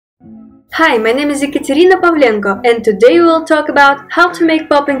Hi, my name is Ekaterina Pavlenko, and today we will talk about how to make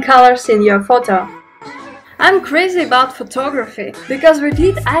popping colors in your photo. I'm crazy about photography, because with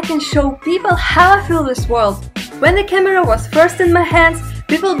it I can show people how I feel this world. When the camera was first in my hands,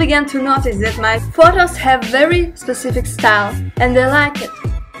 people began to notice that my photos have very specific style, and they like it.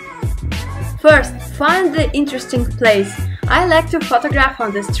 First, find the interesting place. I like to photograph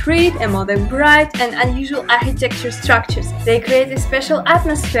on the street among the bright and unusual architecture structures. They create a special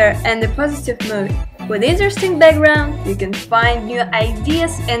atmosphere and a positive mood. With interesting background, you can find new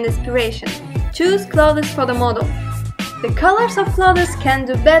ideas and inspiration. Choose clothes for the model. The colors of clothes can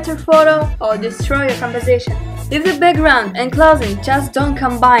do better photo or destroy your composition. If the background and clothing just don't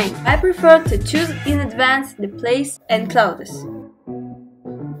combine, I prefer to choose in advance the place and clothes.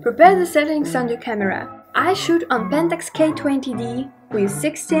 Prepare the settings on your camera. I shoot on Pentax K20D with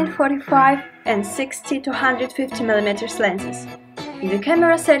 16-45 and 60-150mm lenses. In the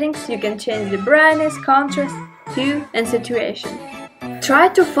camera settings, you can change the brightness, contrast, hue and saturation. Try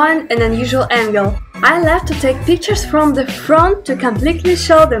to find an unusual angle. I love to take pictures from the front to completely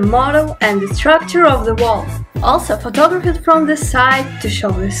show the model and the structure of the wall. Also photograph it from the side to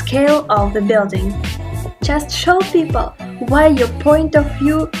show the scale of the building. Just show people why your point of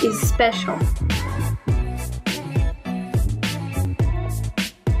view is special.